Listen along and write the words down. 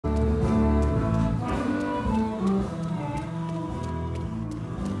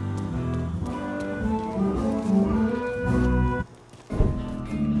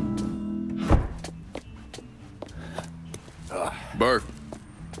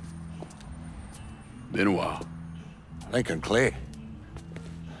Been a while. Lincoln Clay.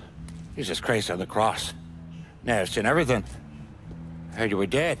 Jesus Christ on the cross. Nails and everything. Heard you were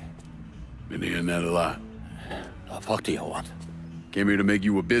dead. Been hearing that a lot. The fuck do you want? Came here to make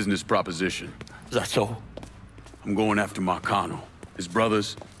you a business proposition. Is that so? I'm going after Marcano, his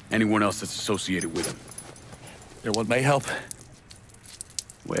brothers, anyone else that's associated with him. You want my help?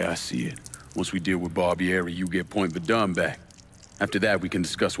 Way I see it, once we deal with Barbieri, you get Point Verdun back. After that, we can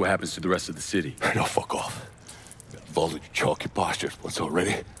discuss what happens to the rest of the city. No, fuck off. Involved in your chalky postures once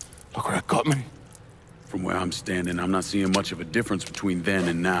already. Look where it got me. From where I'm standing, I'm not seeing much of a difference between then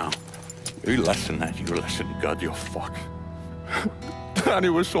and now. You listen, man. You listen, God, you fuck. Danny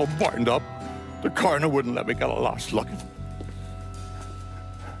was so burned up, the coroner wouldn't let me get a last look.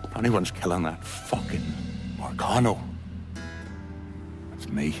 If anyone's killing that fucking Marcano, it's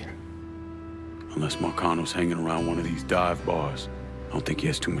me. Unless Marcano's hanging around one of these dive bars, I don't think he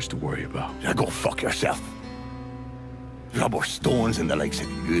has too much to worry about. Yeah, go fuck yourself. You got more stones in the lakes than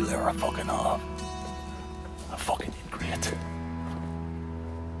you'll ever fucking have. A fucking ingrate.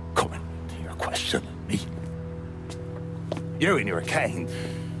 Coming to your question, me. You and your kind,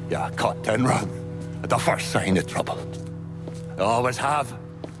 you caught done wrong at the first sign of trouble. You always have,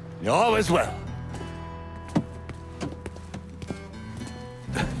 you always will.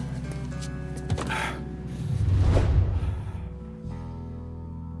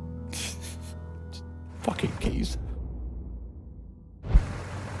 Fucking keys.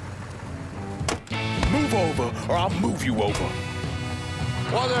 Move over, or I'll move you over.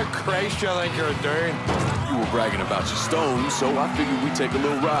 What the Christ you think you're doing? You were bragging about your stones, so I figured we'd take a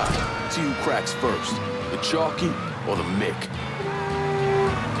little ride. See who cracks first, the Chalky or the Mick.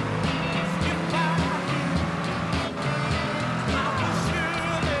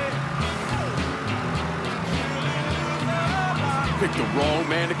 Picked the wrong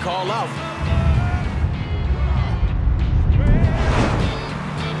man to call out.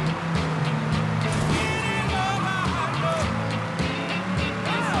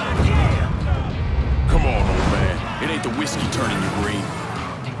 Come on, old man. It ain't the whiskey turning you green.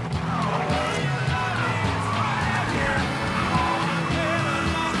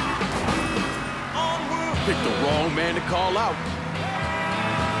 Picked the wrong man to call out.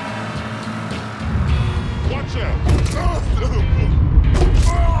 Watch out!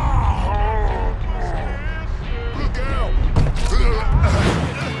 Look out!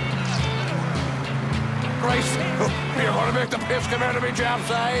 Christ! You're gonna make the piss come out of me, chaps,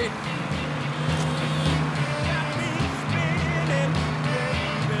 eh?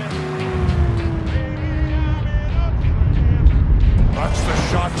 That's the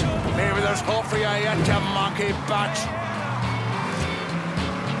shot. Maybe there's hope for you yet, you monkey batch.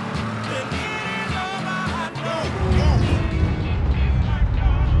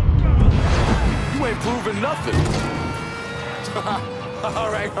 You ain't proving nothing.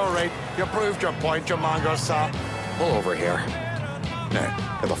 all right. You proved your point, you mongrel sap. Pull over here.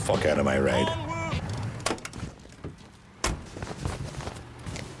 Now, get the fuck out of my raid.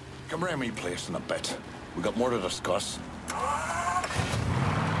 Come around me place in a bit. We got more to discuss.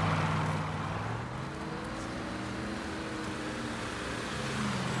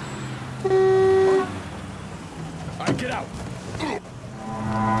 All right, get out.